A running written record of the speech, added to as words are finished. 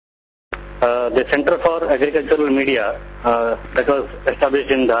the Center for Agricultural Media that was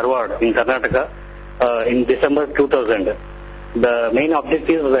established in Dharwad in Karnataka in December 2000. The main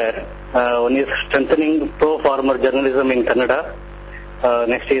objectives were one is strengthening pro-farmer journalism in Kannada.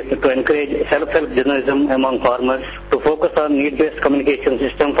 Next is to encourage self-help journalism among farmers, to focus on need-based communication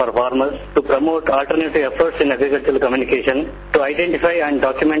system for farmers, to promote alternative efforts in agricultural communication, to identify and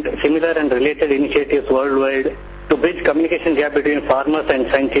document similar and related initiatives worldwide, to bridge communication gap between farmers and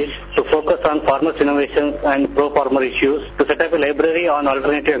scientists, to focus on farmers' innovations and pro-farmer issues, to set up a library on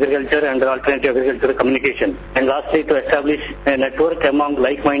alternative agriculture and alternative agricultural communication, and lastly to establish a network among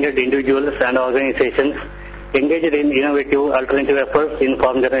like-minded individuals and organizations engaged in innovative alternative efforts in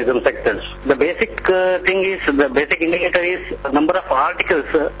farm journalism sectors. The basic basic indicator is the number of articles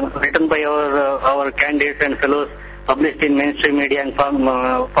written by our candidates and fellows published in mainstream media and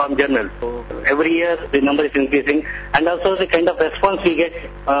farm journals. So every year the number is increasing, and also the kind of response we get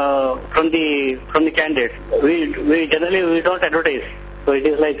from the candidates. We generally don't advertise, so it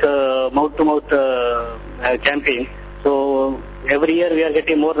is like a mouth-to-mouth campaign. So every year we are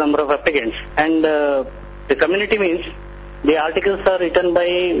getting more number of applicants, and the community means the articles are written by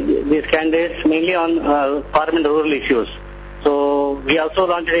these candidates mainly on farm and rural issues. So we also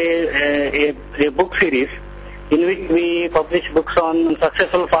launched a book series in which we publish books on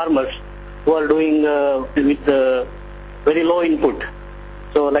successful farmers who are doing with very low input.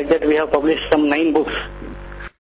 So like that we have published some 9 books